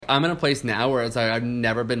I'm in a place now where it's like I've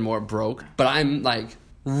never been more broke, but I'm like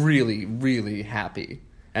really, really happy.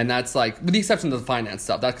 And that's like, with the exception of the finance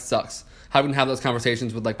stuff, that sucks. Having to have those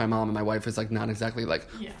conversations with like my mom and my wife is like not exactly like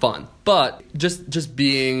fun. But just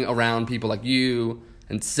being around people like you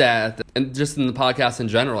and Seth and just in the podcast in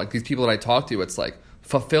general, like these people that I talk to, it's like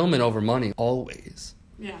fulfillment over money always.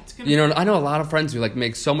 Yeah, it's good. You know, I know a lot of friends who like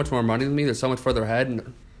make so much more money than me. They're so much further ahead and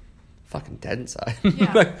they're fucking dead inside.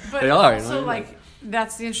 Yeah, like, but they are. Also, you know? like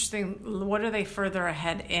that's the interesting. What are they further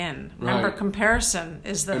ahead in? Remember, comparison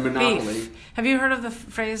is the thief. Have you heard of the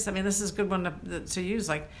phrase? I mean, this is a good one to use.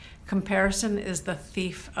 Like, comparison is the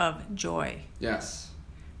thief of joy. Yes.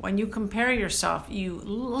 When you compare yourself, you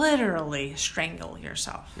literally strangle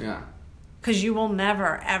yourself. Yeah. Because you will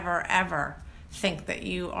never, ever, ever think that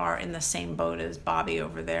you are in the same boat as Bobby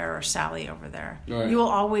over there or Sally over there. Right. We will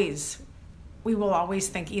always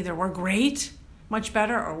think either we're great, much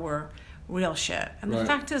better, or we're real shit. And the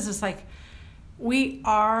fact is, it's like, we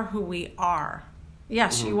are who we are.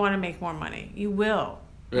 Yes, you want to make more money. You will.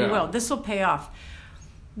 Yeah. You will. This will pay off.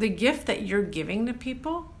 The gift that you're giving to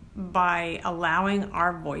people by allowing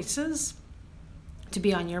our voices to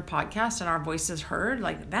be on your podcast and our voices heard,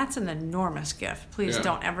 like that's an enormous gift. Please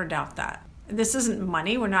don't ever doubt that. This isn't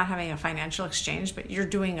money. We're not having a financial exchange, but you're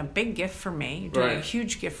doing a big gift for me. You're doing a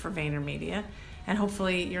huge gift for VaynerMedia and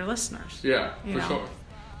hopefully your listeners. Yeah, for sure.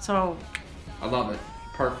 So I love it.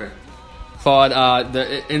 Perfect. Claude,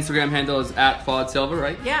 the Instagram handle is @ClaudeSilver,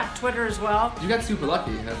 right? Yeah, Twitter as well. You got super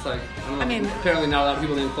lucky. That's like, I don't know. I mean, apparently not a lot of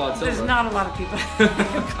people named Claude Silver. There's not a lot of people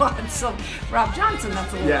named Claude Silver. Rob Johnson,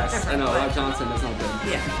 that's a little different. Yes, I know. Rob Johnson, that's not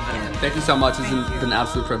good. Yeah. Thank you so much. It's been an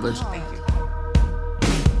absolute privilege. Thank you.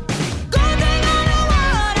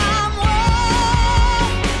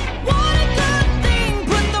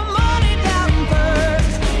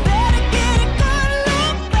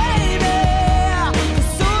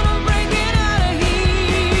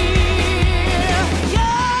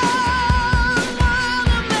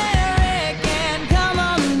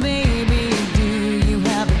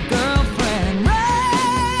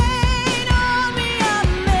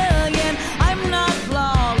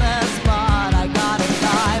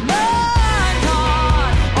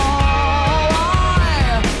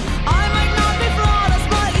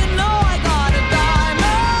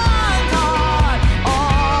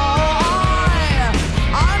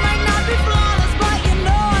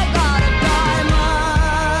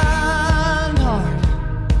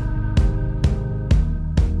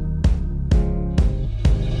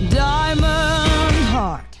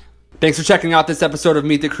 Thanks for checking out this episode of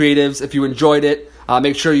Meet the Creatives. If you enjoyed it,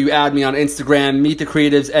 make sure you add me on Instagram, Meet the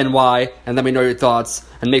Creatives NY, and let me know your thoughts.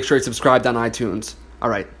 And make sure you're subscribed on iTunes. All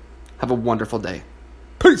right. Have a wonderful day.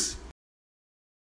 Peace.